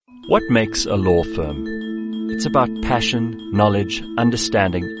What makes a law firm? It's about passion, knowledge,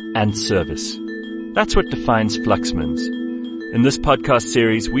 understanding, and service. That's what defines Fluxman's. In this podcast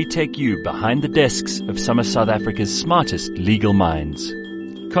series, we take you behind the desks of some of South Africa's smartest legal minds.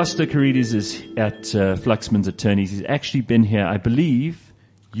 Costa Carides is at Fluxman's Attorneys. He's actually been here, I believe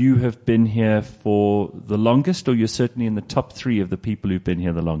you have been here for the longest, or you're certainly in the top three of the people who've been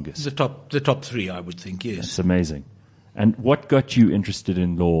here the longest. The top three, I would think, yes. That's amazing. And what got you interested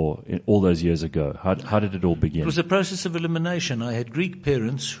in law all those years ago? How did it all begin? It was a process of elimination. I had Greek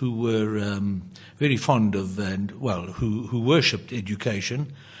parents who were very fond of, who worshipped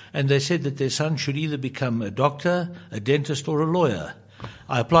education, and they said that their son should either become a doctor, a dentist, or a lawyer.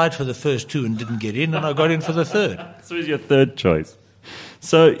 I applied for the first two and didn't get in, and I got in for the third. So was your third choice.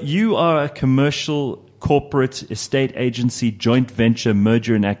 So you are a commercial, corporate, estate agency, joint venture,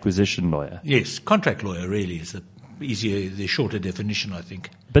 merger and acquisition lawyer. Yes, contract lawyer really is the shorter definition, I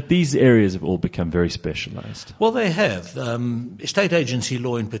think. But these areas have all become very specialized. Well, they have. Estate agency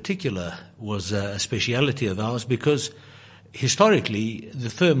law in particular was a speciality of ours because historically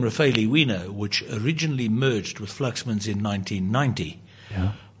the firm Raffaele Wiener, which originally merged with Fluxman's in 1990,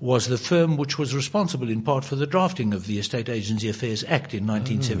 was the firm which was responsible in part for the drafting of the Estate Agency Affairs Act in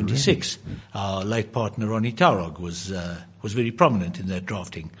 1976. Really? Our late partner Ronnie Taurog was very prominent in that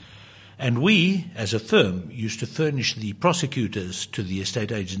drafting. And we, as a firm, used to furnish the prosecutors to the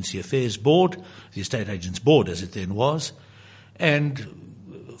Estate Agency Affairs Board, the Estate Agents Board as it then was, and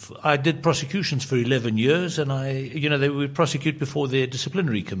I did prosecutions for 11 years, and they would prosecute before their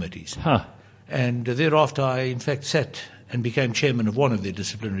disciplinary committees. Huh. And thereafter I, in fact, sat and became chairman of one of their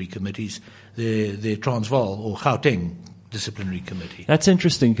disciplinary committees, their Transvaal or Gauteng disciplinary committee. That's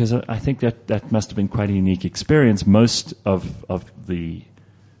interesting because I think that must have been quite a unique experience. Most of the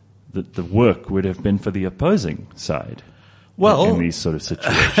work would have been for the opposing side. Well, in these sort of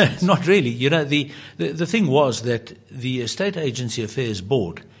situations. Not really. The thing was that the Estate Agency Affairs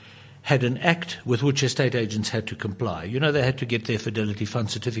Board had an act with which estate agents had to comply. They had to get their Fidelity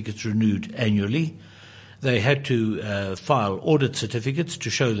Fund certificates renewed annually. They had to file audit certificates to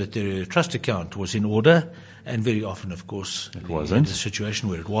show that their trust account was in order, and very often, of course, it wasn't. In a situation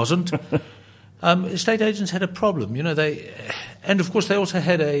where it wasn't. Estate agents had a problem, and of course they also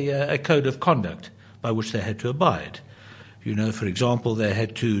had a code of conduct by which they had to abide. For example, they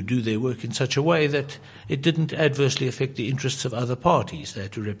had to do their work in such a way that it didn't adversely affect the interests of other parties. They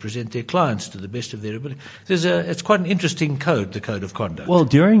had to represent their clients to the best of their ability. It's quite an interesting code, the code of conduct. Well,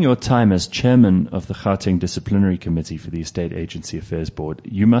 during your time as chairman of the Gauteng Disciplinary Committee for the Estate Agency Affairs Board,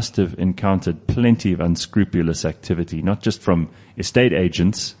 you must have encountered plenty of unscrupulous activity, not just from estate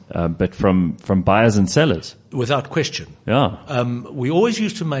agents, but from buyers and sellers. Without question. Yeah. We always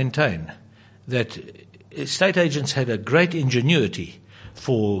used to maintain that estate agents had a great ingenuity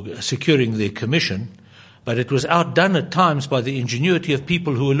for securing their commission, but it was outdone at times by the ingenuity of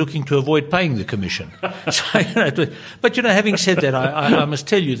people who were looking to avoid paying the commission. But having said that, I must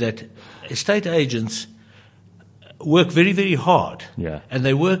tell you that estate agents work very, very hard. Yeah. And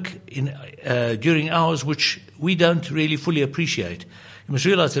they work during hours which we don't really fully appreciate. You must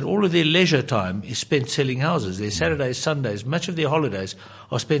realize that all of their leisure time is spent selling houses. Their Saturdays, Sundays, much of their holidays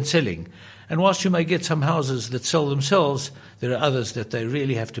are spent selling. And whilst you may get some houses that sell themselves, there are others that they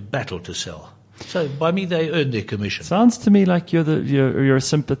really have to battle to sell. So by me, they earn their commission. Sounds to me like you're a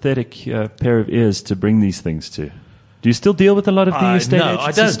sympathetic pair of ears to bring these things to. Do you still deal with a lot of the estate agency No,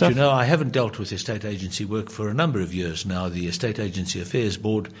 I don't. stuff? I haven't dealt with estate agency work for a number of years now. The Estate Agency Affairs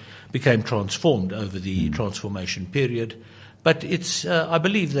Board became transformed over the transformation period. But I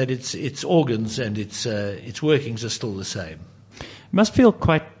believe that its organs and its workings are still the same. It must feel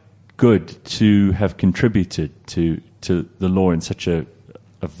quite good to have contributed to the law in such a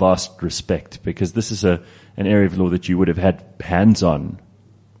vast respect, because this is an area of law that you would have had hands-on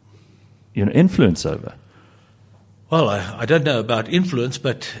influence over. Well, I don't know about influence,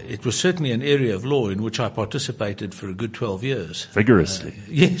 but it was certainly an area of law in which I participated for a good 12 years. Vigorously.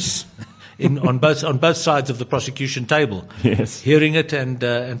 Yes. On both sides of the prosecution table. Yes. Hearing it and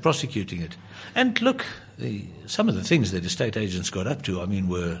prosecuting it. And look, some of the things that estate agents got up to,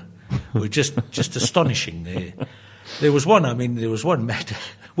 were just astonishing. There was one matter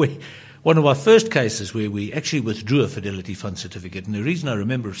where one of our first cases where we actually withdrew a Fidelity Fund certificate. And the reason I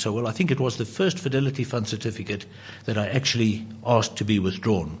remember it so well, I think it was the first Fidelity Fund certificate that I actually asked to be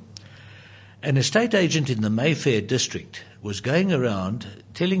withdrawn. An estate agent in the Mayfair district was going around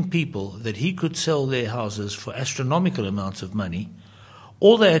telling people that he could sell their houses for astronomical amounts of money.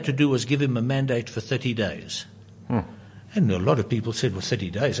 All they had to do was give him a mandate for 30 days. And a lot of people said, well, 30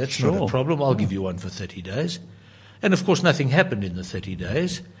 days, that's not a problem. I'll give you one for 30 days. And, of course, nothing happened in the 30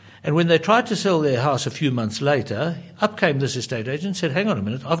 days. And when they tried to sell their house a few months later, up came this estate agent and said, hang on a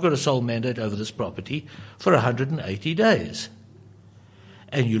minute, I've got a sole mandate over this property for 180 days.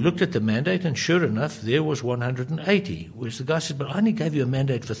 And you looked at the mandate, and sure enough, there was 180, whereas the guy said, but I only gave you a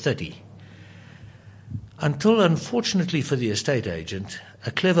mandate for 30. Until, unfortunately for the estate agent,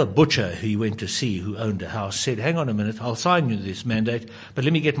 a clever butcher who he went to see, who owned a house, said, hang on a minute, I'll sign you this mandate, but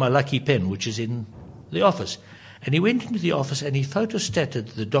let me get my lucky pen, which is in the office. And he went into the office and he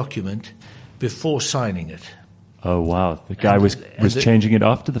photostated the document before signing it. Oh, wow. The guy was changing it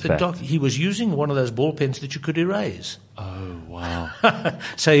after the fact. He was using one of those ball pens that you could erase. Oh, wow.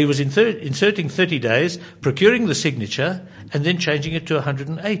 So he was inserting 30 days, procuring the signature, and then changing it to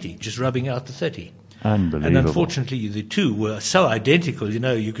 180, just rubbing out the 30. Unbelievable. And unfortunately, the two were so identical,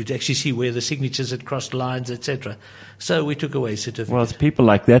 you could actually see where the signatures had crossed lines, etc. So we took away certificates. Well, it's people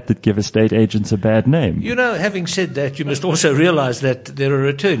like that give estate agents a bad name. Having said that, you must also realize that there are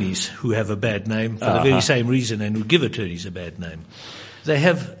attorneys who have a bad name for the very same reason and who give attorneys a bad name. They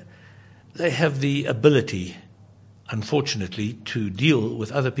have the ability, unfortunately, to deal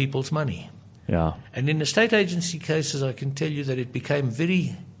with other people's money. Yeah. And in estate agency cases, I can tell you that it became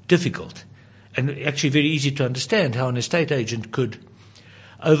very difficult and actually very easy to understand how an estate agent could,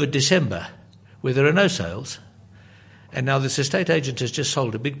 over December, where there are no sales, and now this estate agent has just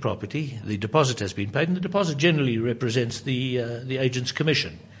sold a big property, the deposit has been paid, and the deposit generally represents the agent's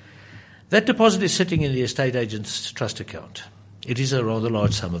commission. That deposit is sitting in the estate agent's trust account. It is a rather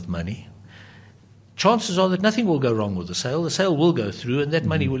large sum of money. Chances are that nothing will go wrong with the sale. The sale will go through, and that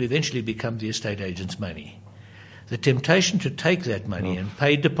money will eventually become the estate agent's money. The temptation to take that money and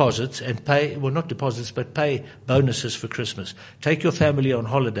pay deposits and pay bonuses for Christmas, take your family on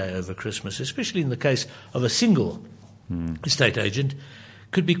holiday over Christmas, especially in the case of a single estate agent,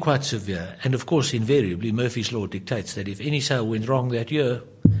 could be quite severe. And of course, invariably, Murphy's Law dictates that if any sale went wrong that year,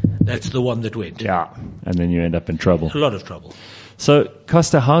 that's the one that went. Yeah, and then you end up in trouble. A lot of trouble. So,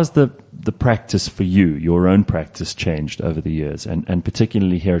 Costa, how's the practice for you, your own practice, changed over the years, and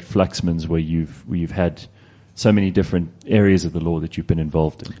particularly here at Fluxman's, where you've had so many different areas of the law that you've been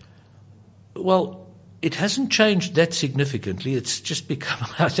involved in? Well, it hasn't changed that significantly. It's just become,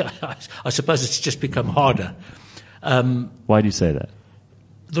 I suppose it's just become harder. Why do you say that?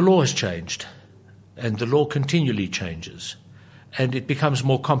 The law has changed, and the law continually changes, and it becomes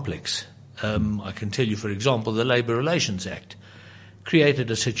more complex. I can tell you, for example, the Labour Relations Act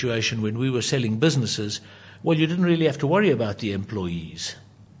created a situation when we were selling businesses. Well, you didn't really have to worry about the employees.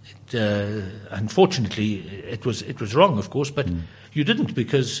 Unfortunately, it was wrong, of course, but you didn't,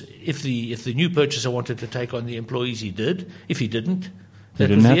 because if the new purchaser wanted to take on the employees, he did. If he didn't, that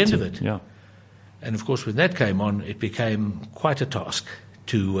was the end of it. Yeah. And of course, when that came on, it became quite a task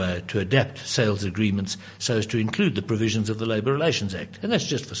to adapt sales agreements so as to include the provisions of the Labour Relations Act, and that's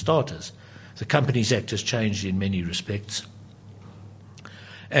just for starters. The Companies Act has changed in many respects,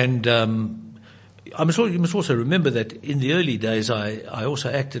 and you must also remember that in the early days, I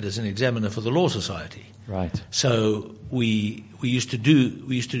also acted as an examiner for the Law Society. Right. So we used to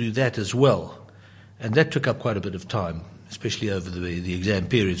do that as well, and that took up quite a bit of time, especially over the exam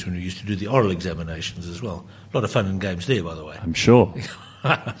periods when we used to do the oral examinations as well. A lot of fun and games there, by the way. I'm sure.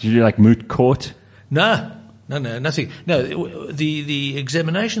 Did you do like moot court? No, nothing. No, the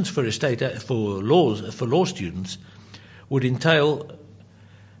examinations for law students would entail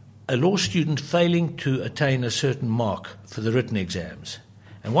a law student failing to attain a certain mark for the written exams.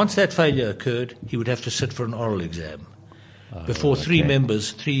 And once that failure occurred, he would have to sit for an oral exam before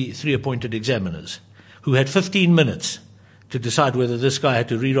three appointed examiners, who had 15 minutes to decide whether this guy had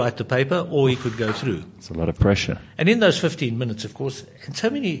to rewrite the paper or he could go through. It's a lot of pressure. And in those 15 minutes, of course, and so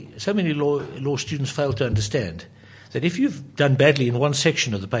many law students fail to understand that if you've done badly in one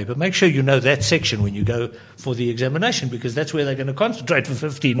section of the paper, make sure you know that section when you go for the examination, because that's where they're going to concentrate for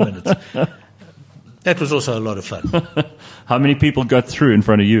 15 minutes. That was also a lot of fun. How many people got through in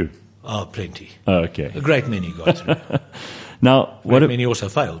front of you? Oh, plenty. Oh, okay. A great many got through. Now, many also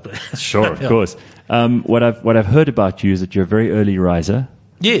failed. But sure, of course. What I've heard about you is that you're a very early riser.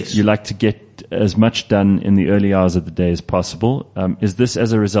 Yes. You like to get as much done in the early hours of the day as possible. Is this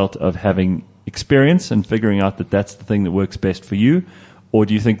as a result of having experience and figuring out that that's the thing that works best for you? Or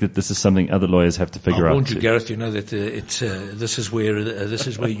do you think that this is something other lawyers have to figure out? I warned you, Gareth, you know that this is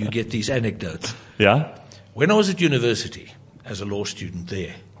where you get these anecdotes. Yeah? When I was at university as a law student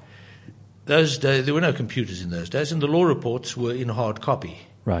there were no computers in those days, and the law reports were in hard copy.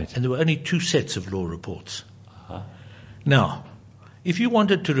 Right. And there were only 2 sets of law reports. Now, if you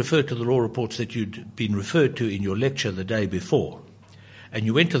wanted to refer to the law reports that you'd been referred to in your lecture the day before, and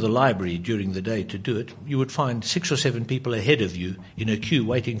you went to the library during the day to do it, you would find 6 or 7 people ahead of you in a queue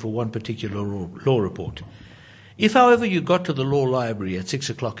waiting for one particular law report. If, however, you got to the law library at 6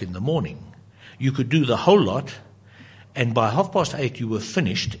 o'clock in the morning, you could do the whole lot, and by 8:30 you were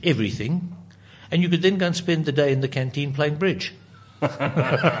finished, everything, and you could then go and spend the day in the canteen playing bridge.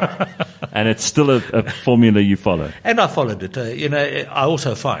 And it's still a formula you follow. And I followed it. I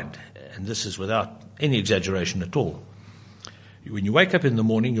also find, and this is without any exaggeration at all, when you wake up in the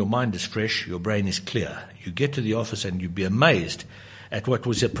morning, your mind is fresh, your brain is clear. You get to the office and you'd be amazed at what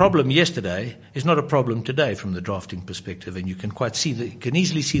was a problem yesterday is not a problem today from the drafting perspective, and you can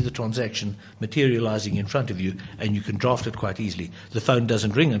easily see the transaction materializing in front of you, and you can draft it quite easily. The phone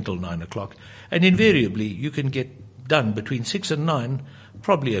doesn't ring until 9 o'clock, and invariably you can get done between 6 and 9,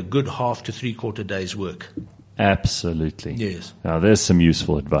 probably a good half to 3/4 day's work. Absolutely. Yes. Now, there's some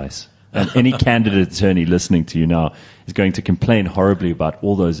useful advice. And any candidate attorney listening to you now is going to complain horribly about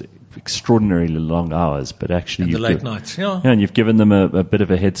all those extraordinarily long hours, but actually and the late nights. Yeah. And you've given them a bit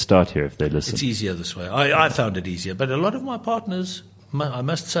of a head start here if they listen. It's easier this way. I found it easier, but a lot of my partners, I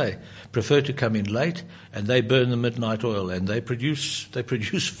must say, prefer to come in late, and they burn the midnight oil, and they produce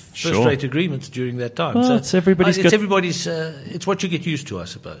first-rate agreements during that time. Well, so it's what you get used to, I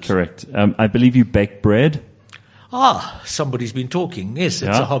suppose. Correct. I believe you bake bread. Somebody's been talking. Yes,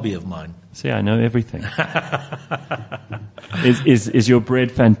 it's a hobby of mine. See, I know everything. Is your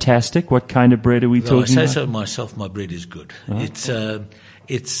bread fantastic? What kind of bread are we talking about? I say so myself, my bread is good. Oh.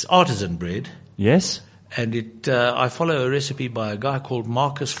 It's artisan bread. Yes. And I follow a recipe by a guy called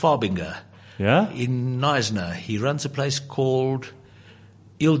Marcus Farbinger. Yeah? In Neisner. He runs a place called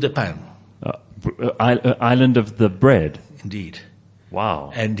Ile de Pain. Island of the Bread. Indeed.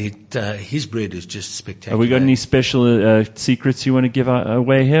 Wow. And his bread is just spectacular. Have we got any special secrets you want to give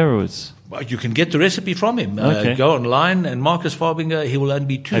away here? Or Well, you can get the recipe from him. Okay. Go online, and Marcus Farbinger, he will only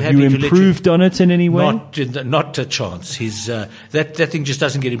be too happy to let you... Have you improved on it in any way? Not a chance. That thing just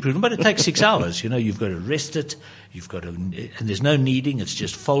doesn't get improved. But it takes 6 hours. You've got to rest it. And there's no kneading. It's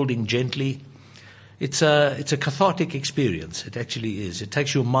just folding gently. It's a cathartic experience. It actually is. It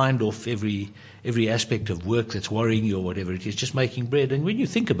takes your mind off every aspect of work that's worrying you or whatever it is, just making bread. And when you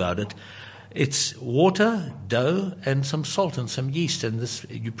think about it, it's water, dough, and some salt and some yeast, and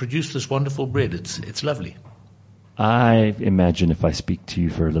you produce this wonderful bread. It's lovely. I imagine if I speak to you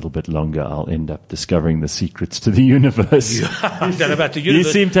for a little bit longer, I'll end up discovering the secrets to the universe. I don't know about the universe.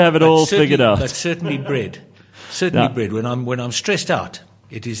 You seem to have it all figured out. But certainly bread. Bread. When I'm stressed out,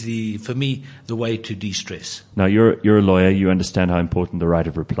 it is for me the way to de-stress. Now you're a lawyer. You understand how important the right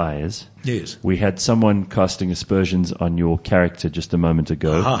of reply is. Yes. We had someone casting aspersions on your character just a moment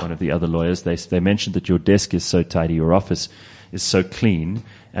ago. Aha. One of the other lawyers. They mentioned that your desk is so tidy, your office is so clean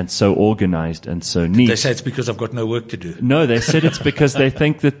and so organized and so neat. They say it's because I've got no work to do. No, they said it's because they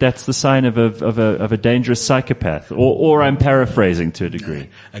think that's the sign of a dangerous psychopath. Or I'm paraphrasing to a degree.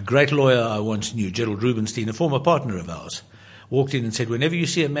 A great lawyer I once knew, Gerald Rubenstein, a former partner of ours, walked in and said, whenever you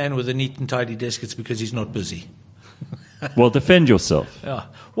see a man with a neat and tidy desk, it's because he's not busy. Well, defend yourself. Yeah.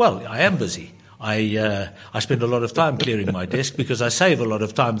 Well, I am busy. I spend a lot of time clearing my desk because I save a lot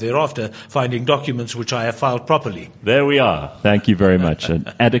of time thereafter finding documents which I have filed properly. There we are. Thank you very much.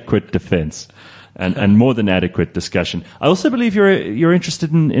 An adequate defense and more than adequate discussion. I also believe you're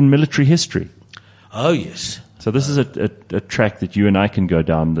interested in military history. Oh, yes. So this is a track that you and I can go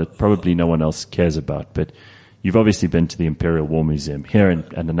down that probably no one else cares about, but you've obviously been to the Imperial War Museum here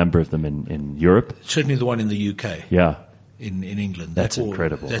and a number of them in Europe. Certainly the one in the UK. Yeah. In England. That's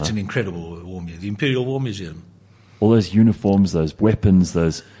incredible. That's an incredible war museum. The Imperial War Museum. All those uniforms, those weapons,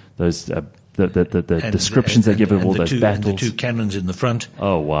 the descriptions they give of all those battles. And the 2 cannons in the front.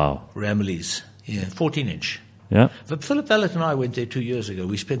 Oh, wow. Ramillies. Yeah, 14-inch. Yeah. But Philip Vallet and I went there 2 years ago.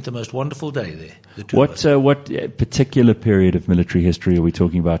 We spent the most wonderful day there. The two What particular period of military history are we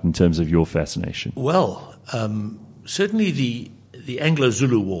talking about in terms of your fascination? Well, certainly the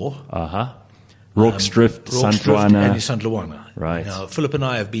Anglo-Zulu War. Rorke's Drift, St. Luana. And St. Luana. Right. Now, Philip and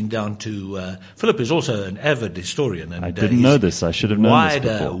I have been down to... Philip is also an avid historian. And, I didn't know this. I should have known this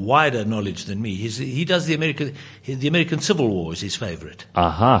before. Wider knowledge than me. He does the American Civil War is his favorite.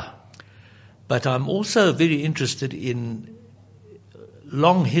 Aha. But I'm also very interested in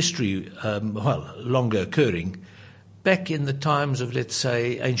long history, longer occurring, back in the times of, let's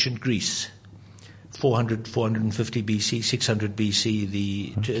say, ancient Greece. 450 BC, 600 BC,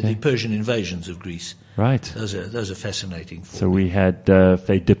 the Persian invasions of Greece. Right. Those are fascinating. So we had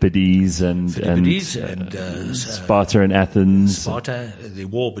Pheidippides and Sparta and Athens. The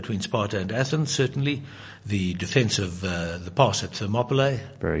war between Sparta and Athens, certainly. The defense of the pass at Thermopylae.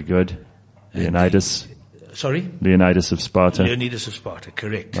 Very good. Leonidas. Sorry? Leonidas of Sparta. Leonidas of Sparta,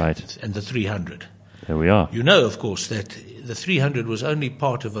 correct. Right. And the 300. There we are. You know, of course, that the 300 was only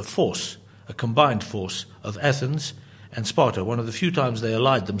part of a force, a combined force of Athens and Sparta, one of the few times they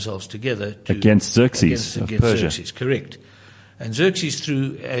allied themselves together against Xerxes of Persia. Xerxes, correct. And Xerxes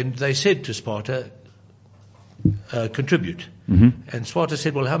and they said to Sparta, contribute. And Sparta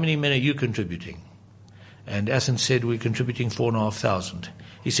said, well, how many men are you contributing? And Athens said, we're contributing 4,500.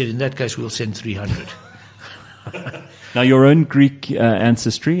 He said, in that case, we'll send 300. Now, your own Greek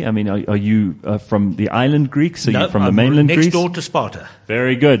ancestry, I mean, are you from the island Greeks? Are you from the mainland Greece? Next door to Sparta.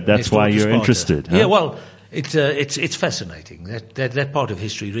 Very good. That's why you're interested. Huh? Yeah, well, it's fascinating. That part of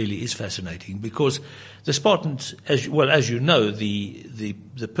history really is fascinating because the Spartans, as you know, the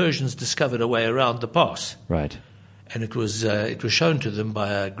Persians discovered a way around the pass. Right. And it was shown to them by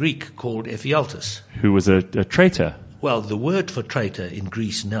a Greek called Ephialtes, who was a traitor. Well, the word for traitor in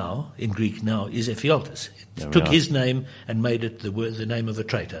Greek now, is Ephialtes. It took his name and made it the name of a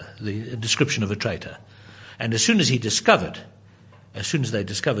traitor, the description of a traitor. And as soon as they discovered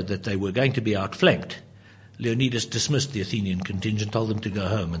that they were going to be outflanked, Leonidas dismissed the Athenian contingent, told them to go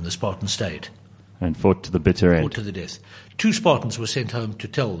home, and the Spartans stayed. And fought to the bitter end. Fought to the death. 2 Spartans were sent home to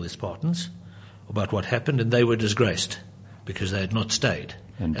tell the Spartans about what happened, and they were disgraced because they had not stayed.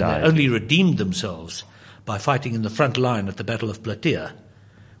 And died. They only redeemed themselves by fighting in the front line at the Battle of Plataea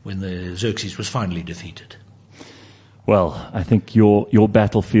when the Xerxes was finally defeated. Well, I think your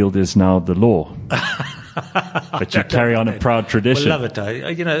battlefield is now the law. But you carry on a proud tradition. Well, love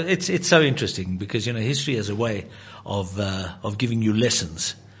it. It's so interesting because, history has a way of giving you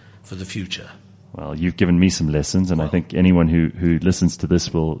lessons for the future. Well, you've given me some lessons, and I think anyone who listens to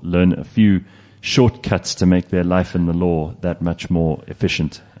this will learn a few shortcuts to make their life in the law that much more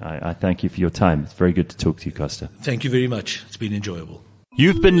efficient. I thank you for your time. It's very good to talk to you, Costa. Thank you very much. It's been enjoyable.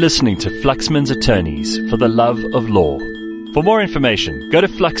 You've been listening to Fluxman's Attorneys for the Love of Law. For more information, go to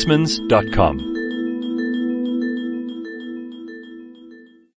fluxmans.com.